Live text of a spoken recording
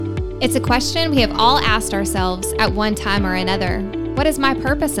It's a question we have all asked ourselves at one time or another. What is my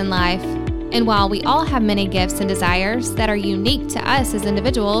purpose in life? And while we all have many gifts and desires that are unique to us as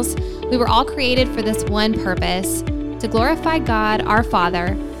individuals, we were all created for this one purpose, to glorify God, our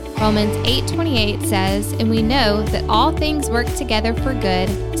Father. Romans 8:28 says, "And we know that all things work together for good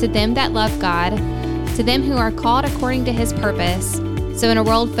to them that love God, to them who are called according to his purpose." So in a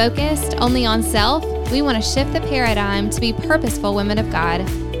world focused only on self, we want to shift the paradigm to be purposeful women of God.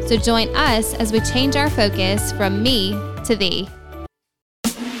 So join us as we change our focus from me to thee.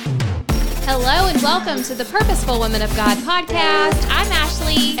 Hello and welcome to the Purposeful Women of God podcast. I'm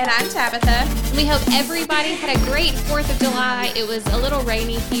Ashley. And I'm Tabitha. And we hope everybody had a great 4th of July. It was a little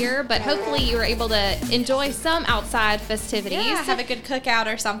rainy here, but hopefully you were able to enjoy some outside festivities. Yeah, have a good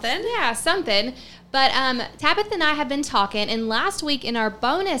cookout or something. Yeah, something. But Tabitha and I have been talking, and last week in our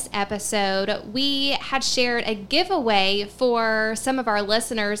bonus episode, we had shared a giveaway for some of our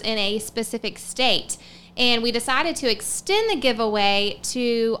listeners in a specific state. And we decided to extend the giveaway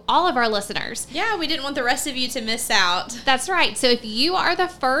to all of our listeners. Yeah, we didn't want the rest of you to miss out. That's right. So if you are the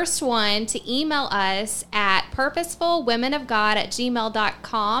first one to email us at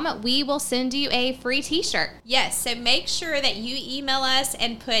purposefulwomenofgod@gmail.com, we will send you a free t-shirt. Yes, so make sure that you email us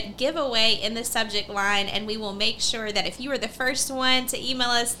and put giveaway in the subject line, and we will make sure that if you are the first one to email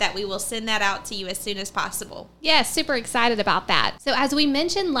us, that we will send that out to you as soon as possible. Yes, super excited about that. So as we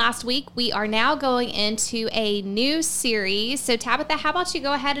mentioned last week, we are now going into a new series. So Tabitha, how about you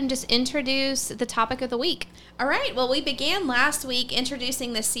go ahead and just introduce the topic of the week? All right. Well, we began last week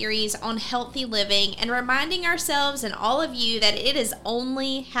introducing the series on healthy living and reminding ourselves and all of you that it is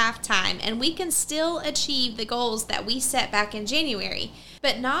only halftime and we can still achieve the goals that we set back in January.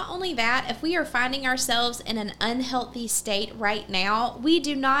 But not only that, if we are finding ourselves in an unhealthy state right now, we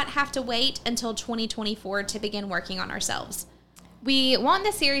do not have to wait until 2024 to begin working on ourselves. We want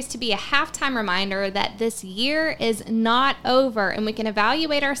this series to be a halftime reminder that this year is not over and we can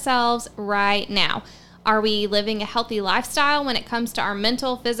evaluate ourselves right now. Are we living a healthy lifestyle when it comes to our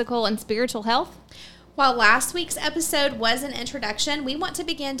mental, physical, and spiritual health? While last week's episode was an introduction, we want to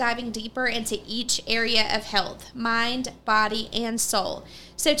begin diving deeper into each area of health, mind, body, and soul.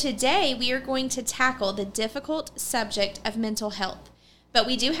 So today we are going to tackle the difficult subject of mental health. But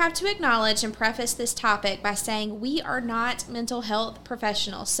we do have to acknowledge and preface this topic by saying we are not mental health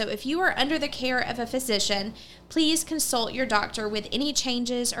professionals. So if you are under the care of a physician, please consult your doctor with any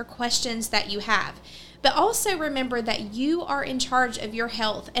changes or questions that you have. But also remember that you are in charge of your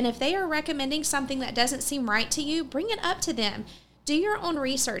health. And if they are recommending something that doesn't seem right to you, bring it up to them. Do your own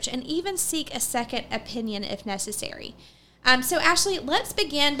research and even seek a second opinion if necessary. So Ashley, let's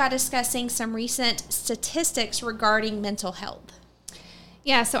begin by discussing some recent statistics regarding mental health.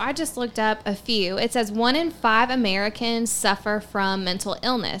 Yeah, so I just looked up a few. It says 1 in 5 Americans suffer from mental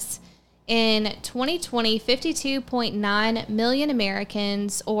illness. In 2020, 52.9 million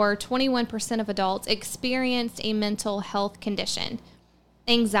Americans, or 21% of adults, experienced a mental health condition.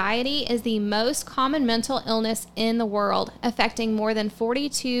 Anxiety is the most common mental illness in the world, affecting more than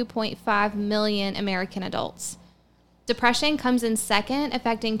 42.5 million American adults. Depression comes in second,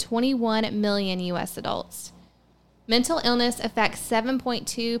 affecting 21 million U.S. adults. Mental illness affects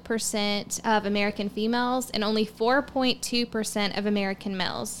 7.2% of American females and only 4.2% of American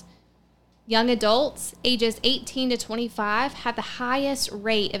males. Young adults, ages 18 to 25, have the highest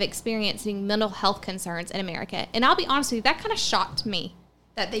rate of experiencing mental health concerns in America. And I'll be honest with you, that kind of shocked me.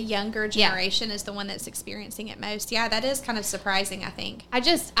 That the younger generation is the one that's experiencing it most. Yeah, that is kind of surprising, I think. I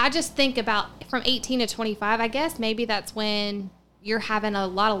just think about from 18 to 25, I guess maybe that's when you're having a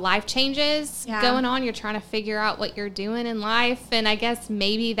lot of life changes going on. You're trying to figure out what you're doing in life. And I guess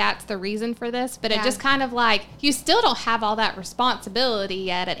maybe that's the reason for this. But it just kind of like, you still don't have all that responsibility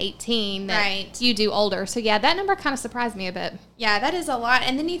yet at 18 that you do older. So yeah, that number kind of surprised me a bit. Yeah, that is a lot.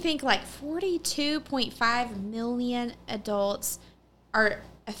 And then you think like 42.5 million adults are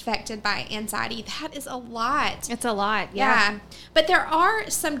affected by anxiety. That is a lot. It's a lot, yeah. But there are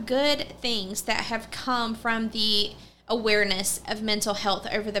some good things that have come from the awareness of mental health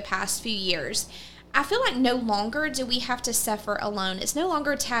over the past few years. I feel like no longer do we have to suffer alone. It's no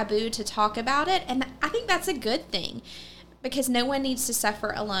longer taboo to talk about it, and I think that's a good thing because no one needs to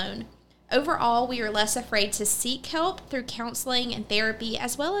suffer alone. Overall, we are less afraid to seek help through counseling and therapy,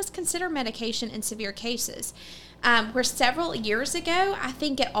 as well as consider medication in severe cases. Where several years ago, I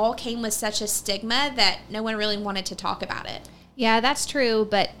think it all came with such a stigma that no one really wanted to talk about it. Yeah, that's true.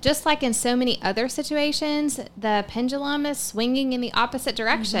 But just like in so many other situations, the pendulum is swinging in the opposite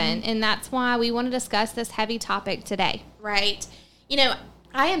direction. Mm-hmm. And that's why we want to discuss this heavy topic today. Right. You know,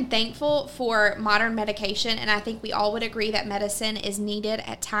 I am thankful for modern medication, and I think we all would agree that medicine is needed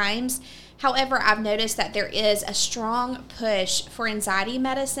at times. However, I've noticed that there is a strong push for anxiety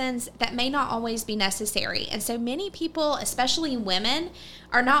medicines that may not always be necessary. And so many people, especially women,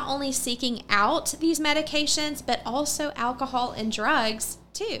 are not only seeking out these medications, but also alcohol and drugs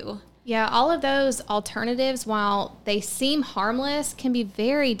too. Yeah, all of those alternatives, while they seem harmless, can be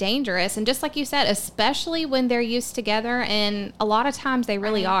very dangerous. And just like you said, especially when they're used together, and a lot of times they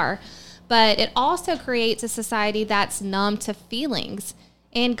really are. But it also creates a society that's numb to feelings.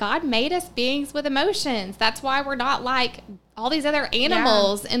 And God made us beings with emotions. That's why we're not like all these other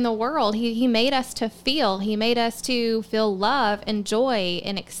animals in the world. He made us to feel. He made us to feel love and joy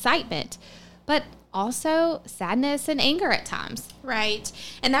and excitement. But also sadness and anger at times. Right.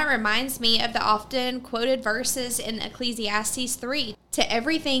 And that reminds me of the often quoted verses in Ecclesiastes 3. To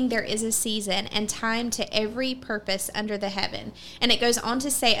everything there is a season, and time to every purpose under the heaven. And it goes on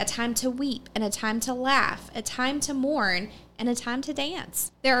to say a time to weep, and a time to laugh, a time to mourn, and a time to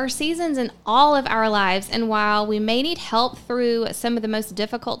dance. There are seasons in all of our lives, and while we may need help through some of the most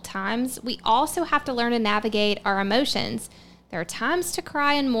difficult times, we also have to learn to navigate our emotions. There are times to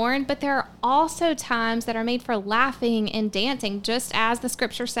cry and mourn, but there are also times that are made for laughing and dancing, just as the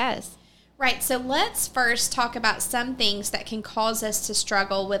scripture says. Right, so let's first talk about some things that can cause us to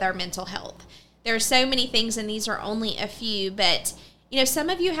struggle with our mental health. There are so many things, and these are only a few, but some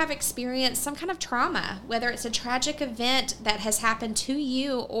of you have experienced some kind of trauma, whether it's a tragic event that has happened to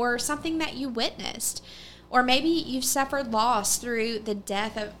you or something that you witnessed. Or maybe you've suffered loss through the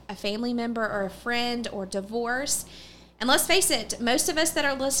death of a family member or a friend or divorce. And let's face it, most of us that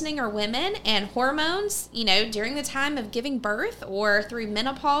are listening are women, and hormones, during the time of giving birth or through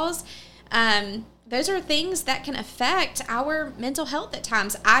menopause, those are things that can affect our mental health at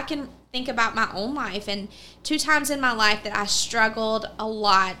times. I can think about my own life, and 2 times in my life that I struggled a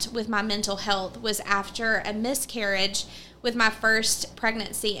lot with my mental health was after a miscarriage with my first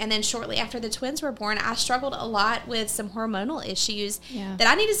pregnancy, and then shortly after the twins were born, I struggled a lot with some hormonal issues that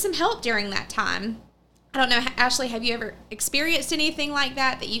I needed some help during that time. I don't know, Ashley, have you ever experienced anything like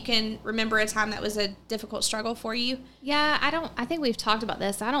that you can remember a time that was a difficult struggle for you? Yeah, I think we've talked about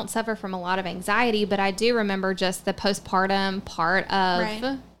this. I don't suffer from a lot of anxiety, but I do remember just the postpartum part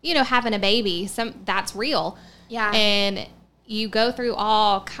of, having a baby. That's real. Yeah. And you go through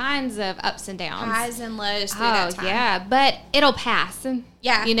all kinds of ups and downs. Highs and lows through that time. Yeah, but it'll pass.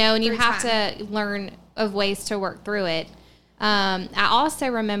 Yeah. And you have to learn of ways to work through it. I also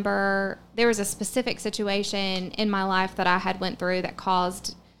remember there was a specific situation in my life that I had went through that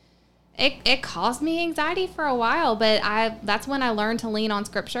caused me anxiety for a while, but that's when I learned to lean on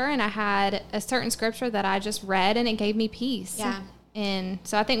scripture, and I had a certain scripture that I just read, and it gave me peace. Yeah. And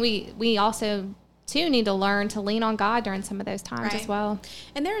so I think we also too need to learn to lean on God during some of those times as well.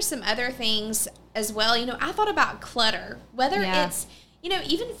 And there are some other things as well. I thought about clutter, whether it's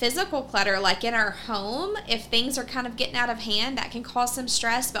even physical clutter, like in our home, if things are kind of getting out of hand, that can cause some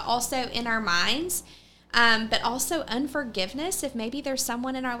stress, but also in our minds, but also unforgiveness. If maybe there's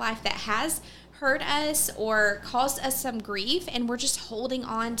someone in our life that has hurt us or caused us some grief, and we're just holding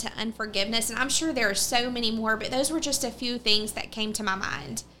on to unforgiveness. And I'm sure there are so many more, but those were just a few things that came to my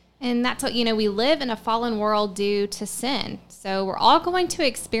mind. And that's what, we live in a fallen world due to sin. So we're all going to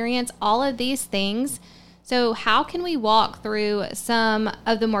experience all of these things. So how can we walk through some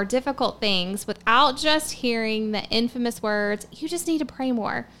of the more difficult things without just hearing the infamous words, you just need to pray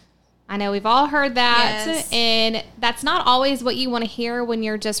more? I know we've all heard that, and that's not always what you want to hear when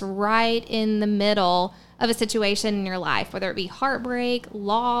you're just right in the middle of a situation in your life, whether it be heartbreak,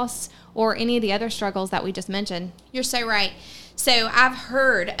 loss, or any of the other struggles that we just mentioned. You're so right. So I've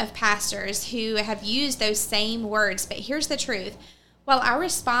heard of pastors who have used those same words, but here's the truth. While our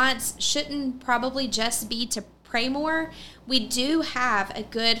response shouldn't probably just be to pray more, we do have a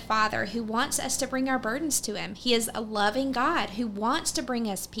good Father who wants us to bring our burdens to Him. He is a loving God who wants to bring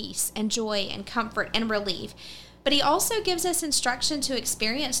us peace and joy and comfort and relief. But He also gives us instruction to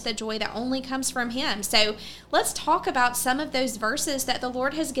experience the joy that only comes from Him. So let's talk about some of those verses that the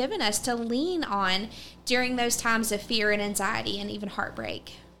Lord has given us to lean on during those times of fear and anxiety and even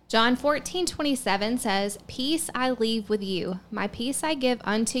heartbreak. John 14:27 says, Peace I leave with you, my peace I give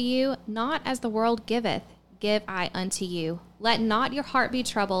unto you, not as the world giveth, give I unto you. Let not your heart be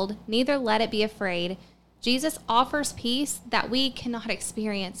troubled, neither let it be afraid. Jesus offers peace that we cannot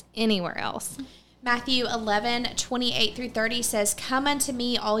experience anywhere else. Matthew 11:28-30 says, Come unto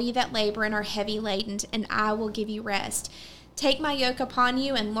me, all ye that labor and are heavy laden, and I will give you rest. Take my yoke upon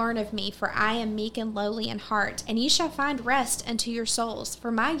you and learn of me, for I am meek and lowly in heart, and ye shall find rest unto your souls. For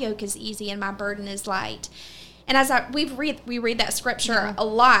my yoke is easy and my burden is light. And as we read that scripture a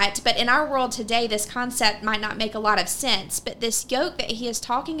lot, but in our world today, this concept might not make a lot of sense. But this yoke that he is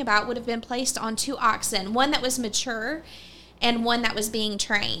talking about would have been placed on 2 oxen, one that was mature and one that was being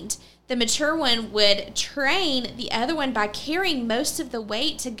trained. The mature one would train the other one by carrying most of the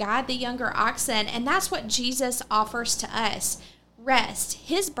weight to guide the younger oxen. And that's what Jesus offers to us. Rest.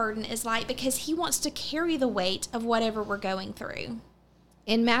 His burden is light because he wants to carry the weight of whatever we're going through.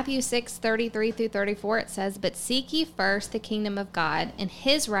 In Matthew 6:33 through 34, it says, "But seek ye first the kingdom of God and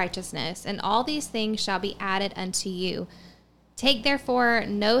his righteousness, and all these things shall be added unto you. Take therefore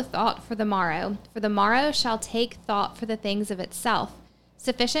no thought for the morrow shall take thought for the things of itself.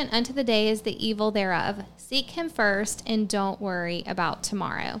 Sufficient unto the day is the evil thereof. Seek him first, and don't worry about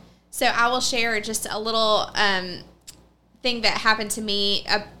tomorrow." So I will share just a little thing that happened to me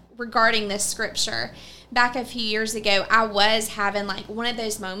regarding this scripture. Back a few years ago, I was having like one of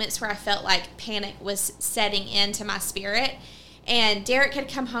those moments where I felt like panic was setting into my spirit. And Derek had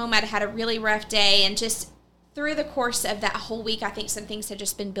come home. I'd had a really rough day. And just through the course of that whole week, I think some things had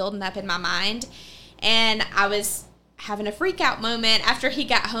just been building up in my mind. And I was having a freak out moment after he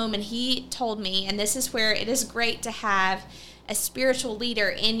got home. And he told me, and this is where it is great to have a spiritual leader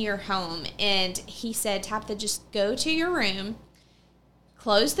in your home. And he said, Tabitha, just go to your room,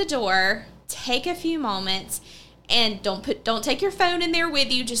 close the door, take a few moments, and don't take your phone in there with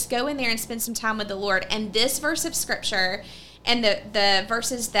you. Just go in there and spend some time with the Lord. And this verse of scripture and the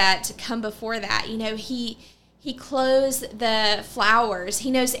verses that come before that, you know, he clothes the flowers. He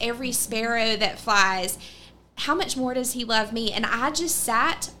knows every sparrow that flies. How much more does he love me? And I just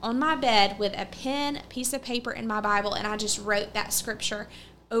sat on my bed with a pen, a piece of paper, and my Bible, and I just wrote that scripture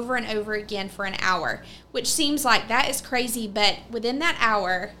over and over again for an hour, which seems like that is crazy, but within that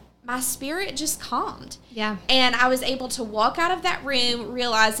hour, my spirit just calmed. Yeah. And I was able to walk out of that room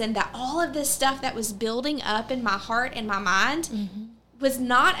realizing that all of this stuff that was building up in my heart and my mind was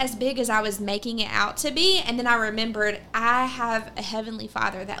not as big as I was making it out to be. And then I remembered I have a heavenly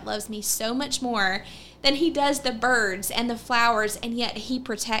Father that loves me so much more than he does the birds and the flowers, and yet he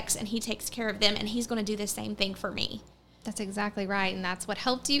protects and he takes care of them, and he's going to do the same thing for me. That's exactly right, and that's what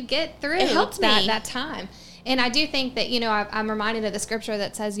helped you get through that time. And I do think that, you know, I'm reminded of the scripture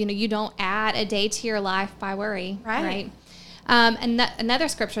that says, you know, you don't add a day to your life by worry. Right. And another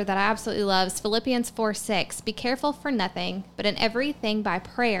scripture that I absolutely love is Philippians 4:6. "Be careful for nothing, but in everything by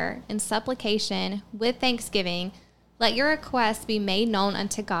prayer and supplication with thanksgiving, let your requests be made known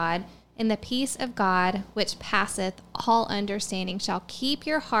unto God, and the peace of God, which passeth all understanding, shall keep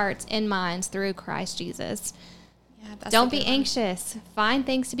your hearts and minds through Christ Jesus." Don't be anxious. Find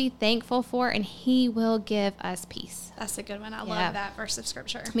things to be thankful for, and he will give us peace. That's a good one. I love that verse of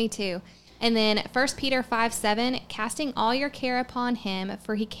scripture. Me too. And then 1 Peter 5:7, "Casting all your care upon him,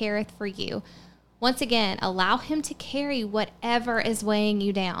 for he careth for you." Once again, allow him to carry whatever is weighing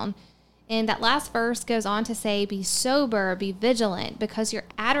you down. And that last verse goes on to say, "Be sober, be vigilant, because your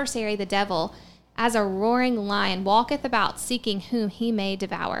adversary, the devil, as a roaring lion, walketh about seeking whom he may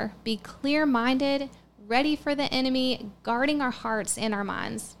devour. Be clear-minded, ready for the enemy, guarding our hearts and our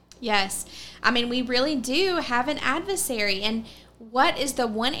minds." Yes. I mean, we really do have an adversary. And what is the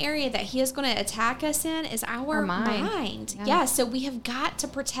one area that he is going to attack us in is our mind. Yeah. So we have got to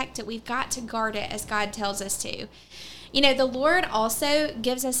protect it. We've got to guard it as God tells us to. You know, the Lord also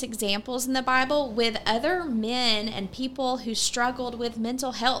gives us examples in the Bible with other men and people who struggled with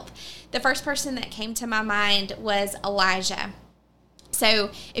mental health. The first person that came to my mind was Elijah.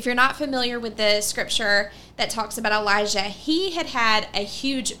 So if you're not familiar with the scripture that talks about Elijah, he had a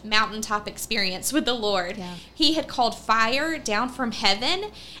huge mountaintop experience with the Lord. Yeah. He had called fire down from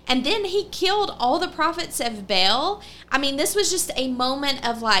heaven, and then he killed all the prophets of Baal. I mean, this was just a moment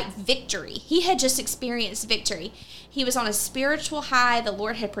of like victory. He had just experienced victory. He was on a spiritual high. The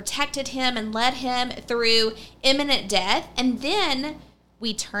Lord had protected him and led him through imminent death. And then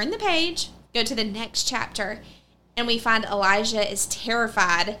we turn the page, go to the next chapter, and we find Elijah is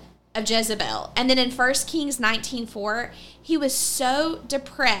terrified of Jezebel. And then in 1 Kings 19:4, he was so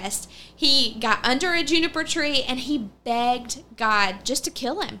depressed, he got under a juniper tree and he begged God just to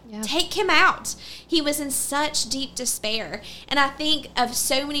kill him, take him out. He was in such deep despair. And I think of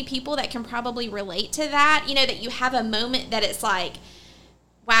so many people that can probably relate to that, you know, that you have a moment that it's like,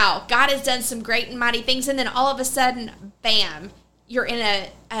 wow, God has done some great and mighty things. And then all of a sudden, bam, you're in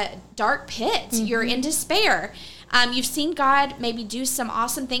a dark pit. You're in despair. You've seen God maybe do some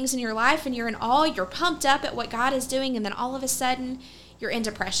awesome things in your life and you're in awe, you're pumped up at what God is doing, and then all of a sudden you're in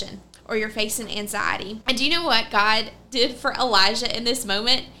depression or you're facing anxiety. And do you know what God did for Elijah in this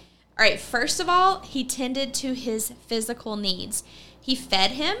moment? All right, first of all, he tended to his physical needs. He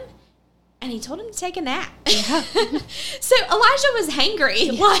fed him, and he told him to take a nap. Yeah. So Elijah was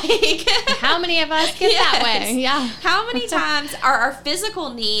hangry. Like, how many of us get that way? Yeah. How many times are our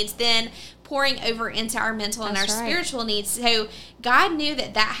physical needs then pouring over into our mental and our spiritual needs? So God knew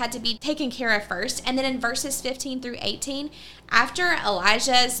that had to be taken care of first. And then in verses 15 through 18, after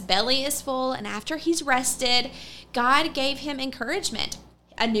Elijah's belly is full and after he's rested, God gave him encouragement,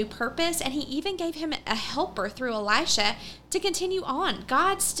 a new purpose, and he even gave him a helper through Elisha to continue on.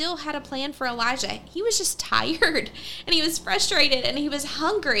 God still had a plan for Elijah. He was just tired, and he was frustrated, and he was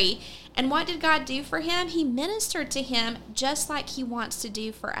hungry. And what did God do for him? He ministered to him just like he wants to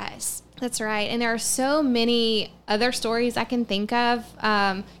do for us. That's right. And there are so many other stories I can think of.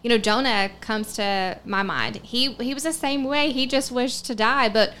 Jonah comes to my mind. He was the same way. He just wished to die.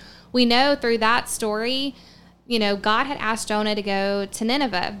 But we know through that story, God had asked Jonah to go to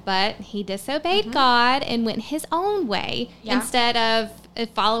Nineveh, but he disobeyed God and went his own way instead of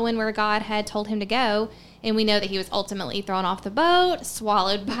following where God had told him to go. And we know that he was ultimately thrown off the boat,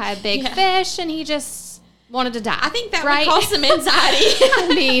 swallowed by a big fish, and he just wanted to die. I think that would cause some anxiety.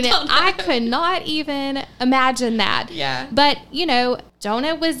 I mean, I could not even imagine that. Yeah. But,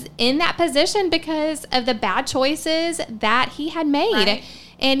 Jonah was in that position because of the bad choices that he had made. Right.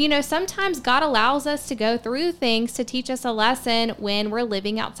 And, sometimes God allows us to go through things to teach us a lesson when we're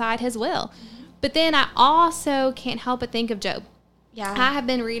living outside his will. Mm-hmm. But then I also can't help but think of Job. Yeah. I have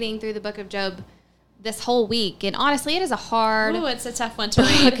been reading through the book of Job this whole week. And honestly, it is a hard it's a tough one to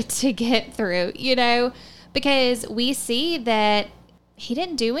read. to get through, because we see that he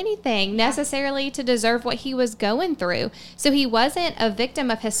didn't do anything necessarily to deserve what he was going through. So he wasn't a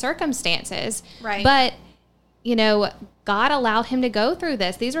victim of his circumstances. Right. But, God allowed him to go through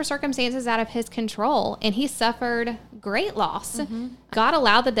this. These were circumstances out of his control, and he suffered great loss. Mm-hmm. God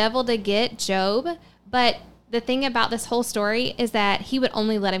allowed the devil to get Job, but the thing about this whole story is that he would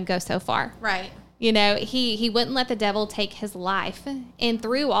only let him go so far. Right. He wouldn't let the devil take his life. And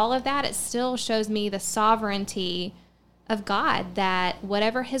through all of that, it still shows me the sovereignty of God, that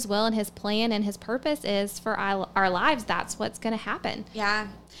whatever his will and his plan and his purpose is for our lives, that's what's going to happen. Yeah.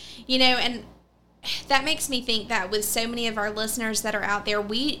 And that makes me think that with so many of our listeners that are out there,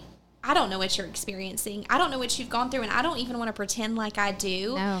 I don't know what you're experiencing. I don't know what you've gone through, and I don't even want to pretend like I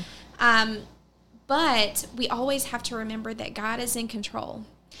do. No. But we always have to remember that God is in control.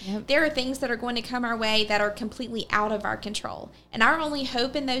 Yep. There are things that are going to come our way that are completely out of our control. And our only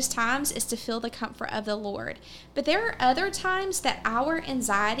hope in those times is to feel the comfort of the Lord. But there are other times that our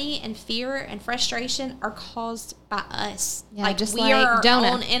anxiety and fear and frustration are caused by us. Yeah, just we like are our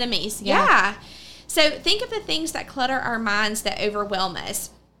Jonah. own enemies. Yeah. So think of the things that clutter our minds that overwhelm us.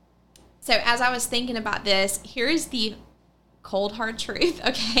 So as I was thinking about this, here's the cold, hard truth,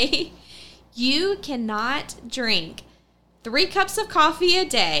 okay? You cannot drink 3 cups of coffee a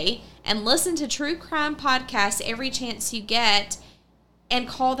day and listen to true crime podcasts every chance you get and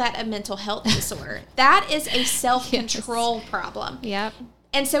call that a mental health disorder. That is a self-control problem. Yep.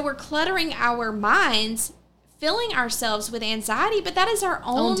 And so we're cluttering our minds, filling ourselves with anxiety, but that is our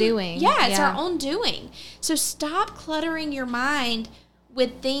own doing. Yeah, it's our own doing. So stop cluttering your mind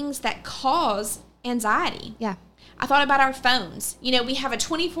with things that cause anxiety. Yeah. I thought about our phones. We have a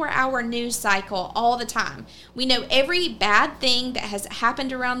 24-hour news cycle all the time. We know every bad thing that has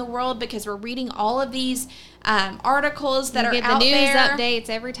happened around the world because we're reading all of these articles that are out there. You get the news updates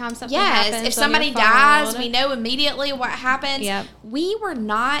every time something happens. Yes, if somebody dies, we know immediately what happens. Yep. We were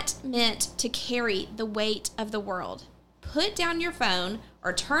not meant to carry the weight of the world. Put down your phone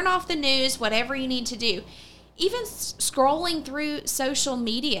or turn off the news, whatever you need to do. Even scrolling through social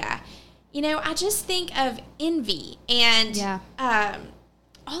media, I just think of envy and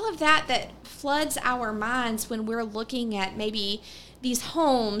all of that floods our minds when we're looking at maybe these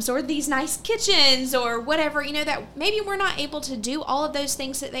homes or these nice kitchens or whatever, that maybe we're not able to do all of those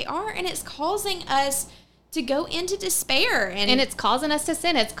things that they are, and it's causing us to go into despair. And it's causing us to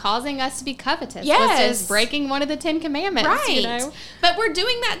sin. It's causing us to be covetous. Yes. Which is breaking one of the 10 commandments. Right. But we're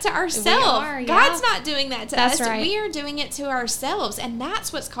doing that to ourselves. We are, God's not doing that to us. That's right. We are doing it to ourselves. And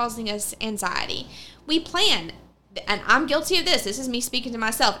that's what's causing us anxiety. We plan, and I'm guilty of this. This is me speaking to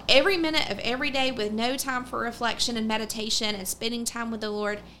myself. Every minute of every day with no time for reflection and meditation and spending time with the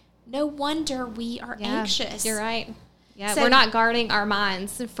Lord. No wonder we are anxious. You're right. Yeah, So- we're not guarding our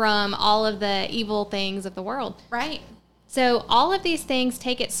minds from all of the evil things of the world. Right. So all of these things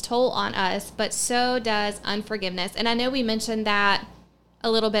take its toll on us, but so does unforgiveness. And I know we mentioned that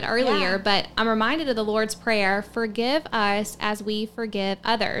a little bit earlier, but I'm reminded of the Lord's Prayer, forgive us as we forgive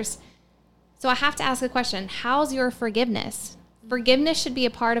others. So I have to ask a question, how's your forgiveness? Forgiveness should be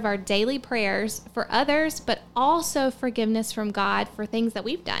a part of our daily prayers for others, but also forgiveness from God for things that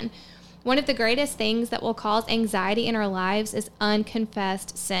we've done. One of the greatest things that will cause anxiety in our lives is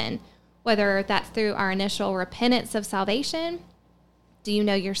unconfessed sin, whether that's through our initial repentance of salvation. Do you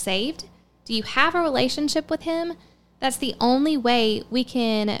know you're saved? Do you have a relationship with him? That's the only way we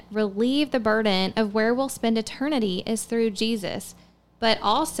can relieve the burden of where we'll spend eternity is through Jesus, but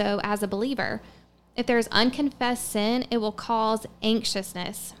also as a believer. If there's unconfessed sin, it will cause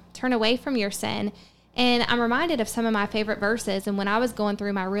anxiousness. Turn away from your sin. And I'm reminded of some of my favorite verses. And when I was going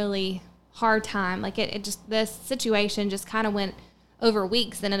through my really hard time, like it just, this situation just kind of went over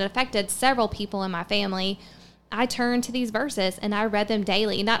weeks and it affected several people in my family. I turned to these verses and I read them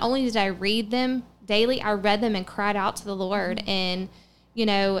daily. Not only did I read them daily, I read them and cried out to the Lord. Mm-hmm. And, you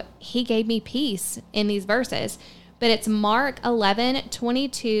know, he gave me peace in these verses. But it's Mark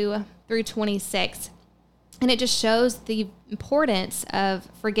 11:22 through 26. And it just shows the importance of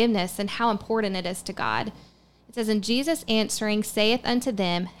forgiveness and how important it is to God. It says, "And Jesus answering saith unto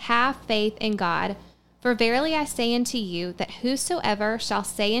them, Have faith in God. For verily I say unto you, that whosoever shall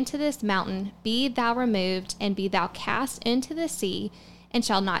say unto this mountain, Be thou removed, and be thou cast into the sea, and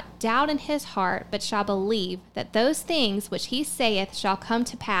shall not doubt in his heart, but shall believe that those things which he saith shall come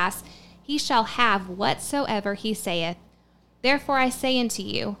to pass, he shall have whatsoever he saith. Therefore I say unto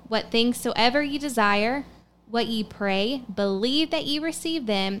you, what things soever ye desire, what ye pray, believe that ye receive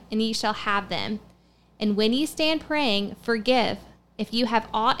them, and ye shall have them. And when ye stand praying, forgive, if you have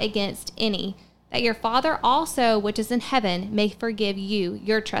aught against any, that your Father also which is in heaven may forgive you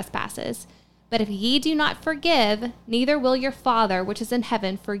your trespasses. But if ye do not forgive, neither will your Father which is in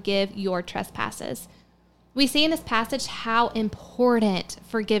heaven forgive your trespasses." We see in this passage how important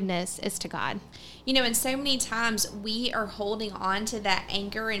forgiveness is to God. You know, and so many times we are holding on to that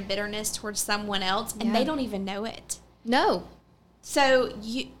anger and bitterness towards someone else, and they don't even know it. No. So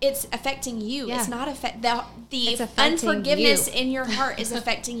it's affecting you. Yeah. It's not the unforgiveness in your heart is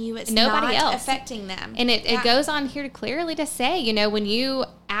affecting you. It's nobody not else affecting them. And it goes on here clearly to say, you know, when you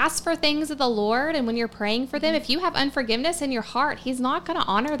ask for things of the Lord and when you're praying for them, if you have unforgiveness in your heart, he's not going to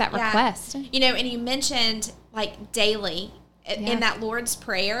honor that request. You know, and you mentioned like daily in that Lord's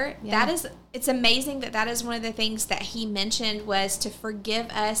Prayer. It's amazing that is one of the things that he mentioned was to forgive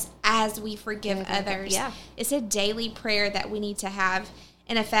us as we forgive others. Yeah. It's a daily prayer that we need to have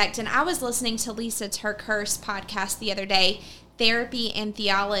in effect. And I was listening to Lisa Turkhurst's podcast the other day, Therapy and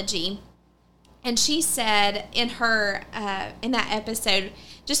Theology. And she said in her, in that episode,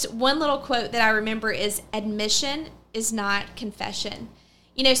 just one little quote that I remember is, "Admission is not confession."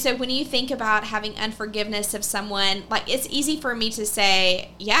 You know, so when you think about having unforgiveness of someone, like it's easy for me to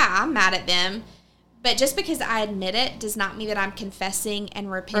say, yeah, I'm mad at them. But just because I admit it does not mean that I'm confessing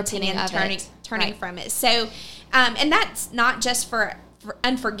and repenting and turning from it. So, and that's not just for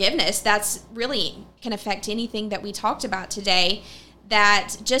unforgiveness. That's really can affect anything that we talked about today.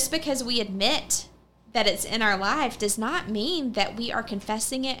 That just because we admit that it's in our life does not mean that we are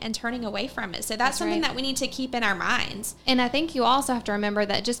confessing it and turning away from it. So that's something that we need to keep in our minds. And I think you also have to remember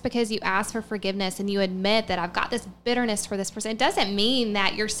that just because you ask for forgiveness and you admit that I've got this bitterness for this person, it doesn't mean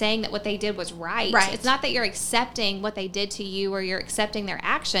that you're saying that what they did was right. It's not that you're accepting what they did to you or you're accepting their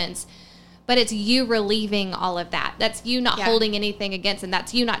actions, but it's you relieving all of that. That's you not holding anything against them.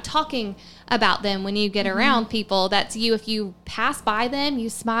 That's you not talking about them when you get around people. That's you, if you pass by them, you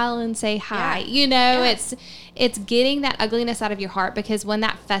smile and say hi. You know, it's getting that ugliness out of your heart, because when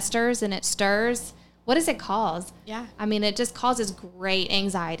that festers and it stirs, what does it cause? I mean, it just causes great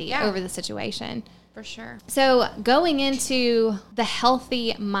anxiety over the situation. For sure. So going into the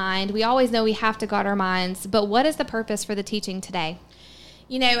healthy mind, we always know we have to guard our minds, but what is the purpose for the teaching today?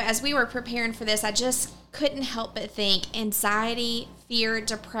 You know, as we were preparing for this, I just couldn't help but think anxiety, fear,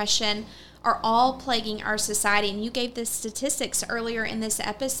 depression are all plaguing our society. And you gave the statistics earlier in this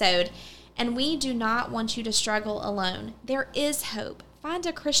episode, and we do not want you to struggle alone. There is hope. Find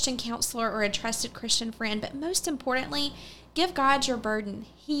a Christian counselor or a trusted Christian friend, but most importantly, give God your burden.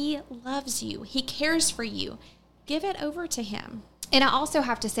 He loves you. He cares for you. Give it over to him. And I also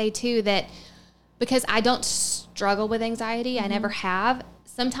have to say, too, that because I don't struggle with anxiety, I never have,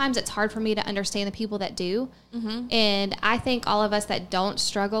 sometimes it's hard for me to understand the people that do. And I think all of us that don't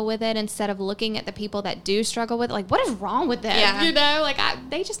struggle with it, instead of looking at the people that do struggle with it, like, what is wrong with them? You know, like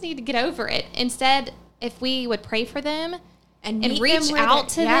they just need to get over it. Instead, if we would pray for them and reach out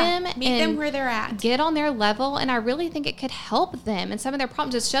to them, meet them where they're at, get on their level, and I really think it could help them. And some of their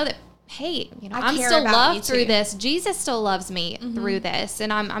problems just show that, hey, you know, I'm still loved through this. Jesus still loves me through this,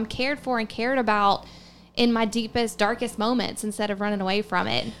 and I'm cared for and cared about in my deepest, darkest moments, instead of running away from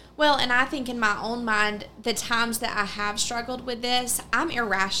it. Well, and I think in my own mind, the times that I have struggled with this, I'm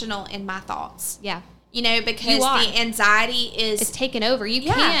irrational in my thoughts. because the anxiety it's taken over. You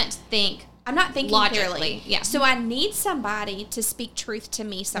can't think. I'm not thinking logically. Clearly. Yeah. So I need somebody to speak truth to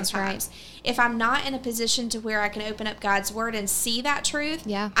me sometimes. That's right. If I'm not in a position to where I can open up God's word and see that truth,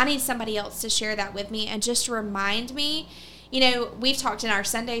 I need somebody else to share that with me and just remind me. We've talked in our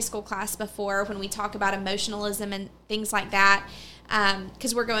Sunday school class before when we talk about emotionalism and things like that,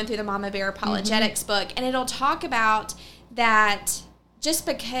 because we're going through the Mama Bear Apologetics book, and it'll talk about that just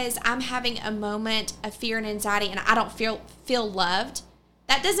because I'm having a moment of fear and anxiety and I don't feel loved,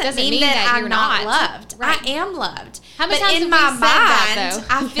 that doesn't mean that I'm not loved. Right. I am loved. How many but times in have we my said mind, that,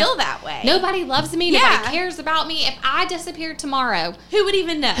 though? I feel that way. Nobody loves me. Nobody cares about me. If I disappeared tomorrow, who would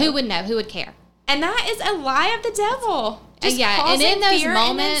even know? Who would know? Who would care? And that is a lie of the devil. And in those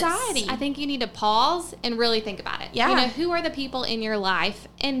moments, I think you need to pause and really think about it. Yeah. Who are the people in your life,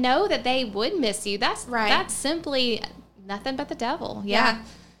 and know that they would miss you. That's right. That's simply nothing but the devil. Yeah.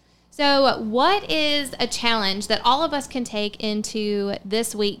 So what is a challenge that all of us can take into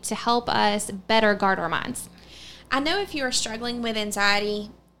this week to help us better guard our minds? I know if you are struggling with anxiety,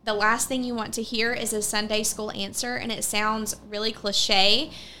 the last thing you want to hear is a Sunday school answer, and it sounds really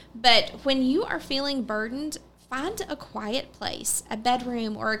cliche, but when you are feeling burdened, find a quiet place, a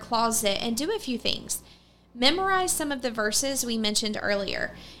bedroom or a closet, and do a few things. Memorize some of the verses we mentioned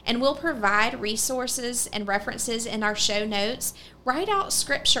earlier, and we'll provide resources and references in our show notes. Write out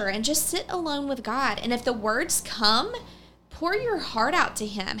scripture and just sit alone with God. And if the words come, pour your heart out to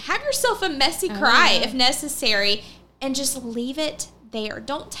Him. Have yourself a messy cry if necessary, and just leave it there.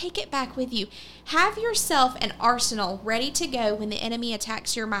 Don't take it back with you. Have yourself an arsenal ready to go when the enemy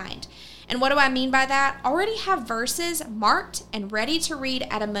attacks your mind. And what do I mean by that? Already have verses marked and ready to read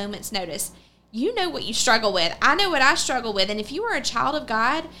at a moment's notice. You know what you struggle with. I know what I struggle with. And if you are a child of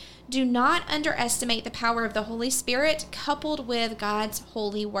God, do not underestimate the power of the Holy Spirit coupled with God's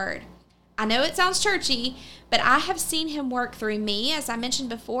holy word. I know it sounds churchy, but I have seen Him work through me, as I mentioned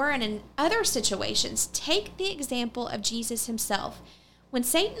before, and in other situations. Take the example of Jesus Himself. When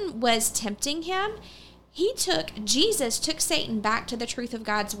Satan was tempting Him, Jesus took Satan back to the truth of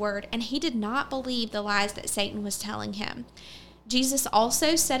God's word, and he did not believe the lies that Satan was telling him. Jesus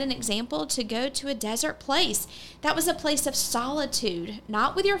also set an example to go to a desert place. That was a place of solitude,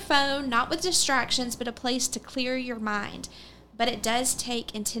 not with your phone, not with distractions, but a place to clear your mind. But it does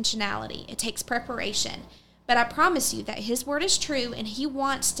take intentionality. It takes preparation. But I promise you that His word is true, and He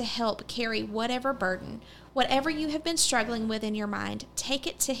wants to help carry whatever burden, whatever you have been struggling with in your mind. Take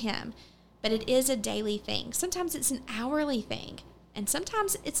it to Him. But it is a daily thing. Sometimes it's an hourly thing, and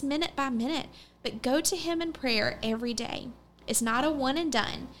sometimes it's minute by minute. But go to Him in prayer every day. It's not a one and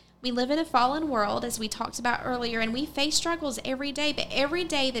done. We live in a fallen world, as we talked about earlier, and we face struggles every day. But every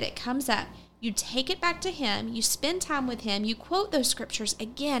day that it comes up, you take it back to Him, you spend time with Him, you quote those scriptures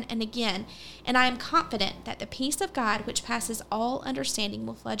again and again, and I am confident that the peace of God, which passes all understanding,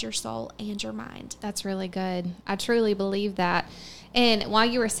 will flood your soul and your mind. That's really good. I truly believe that. And while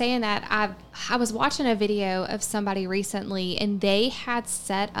you were saying that, I was watching a video of somebody recently, and they had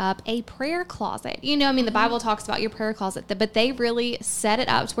set up a prayer closet. The Bible talks about your prayer closet, but they really set it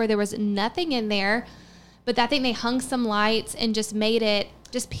up to where there was nothing in there, but I think they hung some lights and just made it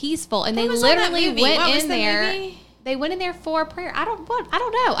just peaceful. And they literally went in there. They went in there for prayer. I don't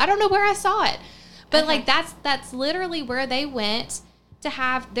know. I don't know where I saw it, but that's literally where they went to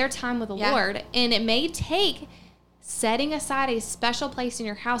have their time with the Lord. And it may take setting aside a special place in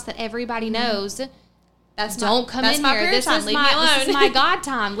your house that everybody knows. Don't come in here. This is my God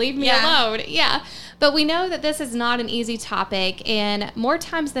time. Leave me alone. Yeah. But we know that this is not an easy topic, and more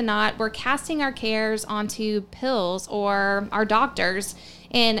times than not, we're casting our cares onto pills or our doctors.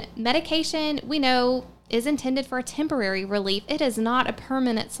 And medication, we know, is intended for a temporary relief. It is not a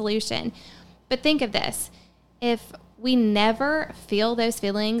permanent solution. But think of this. If we never feel those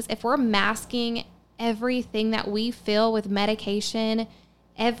feelings, if we're masking everything that we feel with medication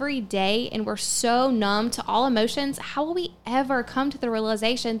every day, and we're so numb to all emotions, how will we ever come to the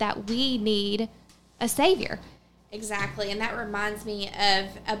realization that we need a savior? Exactly. And that reminds me of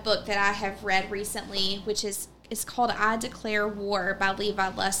a book that I have read recently, which is called I Declare War by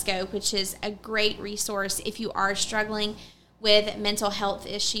Levi Lusko, which is a great resource if you are struggling with mental health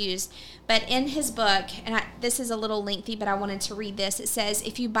issues. But in his book, and this is a little lengthy, but I wanted to read this. It says,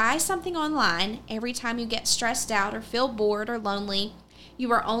 if you buy something online, every time you get stressed out or feel bored or lonely,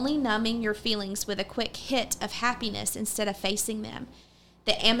 you are only numbing your feelings with a quick hit of happiness instead of facing them.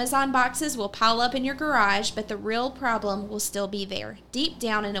 The Amazon boxes will pile up in your garage, but the real problem will still be there, deep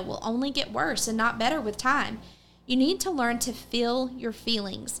down, and it will only get worse and not better with time. You need to learn to feel your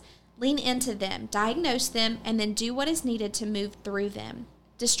feelings. Lean into them, diagnose them, and then do what is needed to move through them.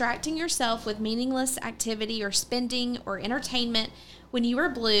 Distracting yourself with meaningless activity or spending or entertainment when you are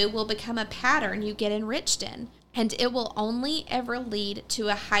blue will become a pattern you get enriched in, and it will only ever lead to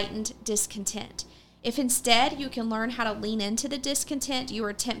a heightened discontent. If instead you can learn how to lean into the discontent you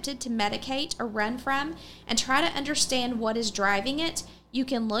are tempted to medicate or run from and try to understand what is driving it, you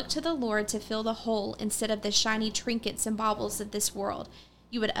can look to the Lord to fill the hole instead of the shiny trinkets and baubles of this world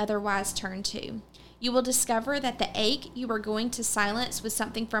you would otherwise turn to. You will discover that the ache you were going to silence with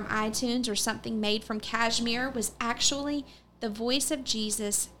something from iTunes or something made from cashmere was actually the voice of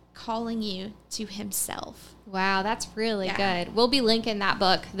Jesus calling you to himself. Wow, that's really good. We'll be linking that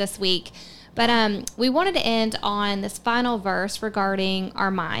book this week. But we wanted to end on this final verse regarding our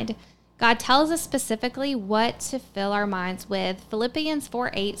mind. God tells us specifically what to fill our minds with. Philippians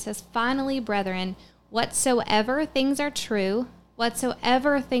 4:8 says, "Finally, brethren, whatsoever things are true,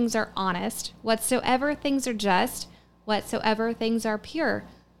 whatsoever things are honest, whatsoever things are just, whatsoever things are pure,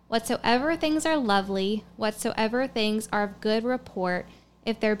 whatsoever things are lovely, whatsoever things are of good report,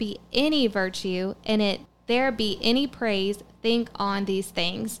 if there be any virtue in it, there be any praise, think on these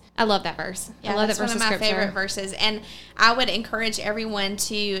things." I love that verse. Yeah, I love that's that verse one of my scripture. favorite verses. And I would encourage everyone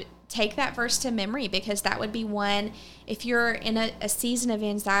to take that verse to memory, because that would be one, if you're in a season of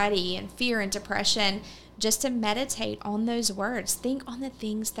anxiety and fear and depression, just to meditate on those words. Think on the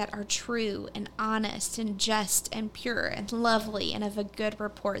things that are true and honest and just and pure and lovely and of a good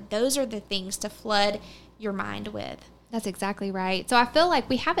report. Those are the things to flood your mind with. That's exactly right. So I feel like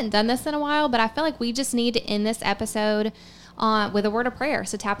we haven't done this in a while, but I feel like we just need to end this episode with a word of prayer.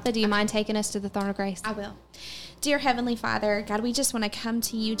 So Tabitha, do you mind taking us to the throne of grace? I will. Dear Heavenly Father, God, we just want to come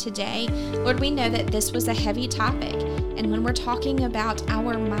to you today. Lord, we know that this was a heavy topic. And when we're talking about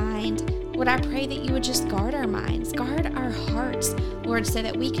our mind, Lord, I pray that you would just guard our minds, guard our hearts, Lord, so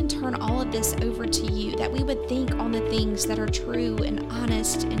that we can turn all of this over to you, that we would think on the things that are true and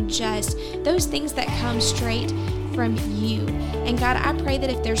honest and just, those things that come straight from you. And God, I pray that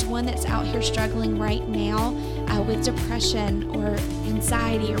if there's one that's out here struggling right now with depression or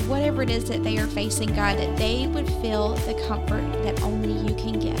anxiety or whatever it is that they are facing, God, that they would feel the comfort that only you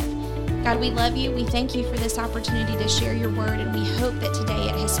can give. God, we love you. We thank you for this opportunity to share your word, and we hope that today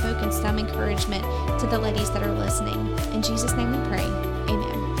it has spoken some encouragement to the ladies that are listening. In Jesus' name we pray.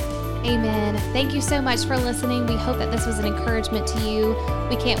 Amen. Amen. Thank you so much for listening. We hope that this was an encouragement to you.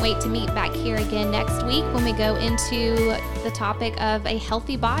 We can't wait to meet back here again next week when we go into the topic of a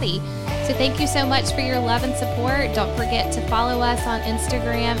healthy body. So thank you so much for your love and support. Don't forget to follow us on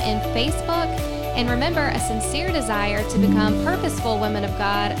Instagram and Facebook. And remember, a sincere desire to become purposeful women of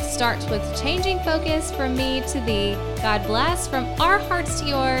God starts with changing focus from me to thee. God bless from our hearts to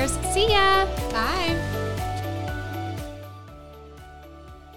yours. See ya. Bye.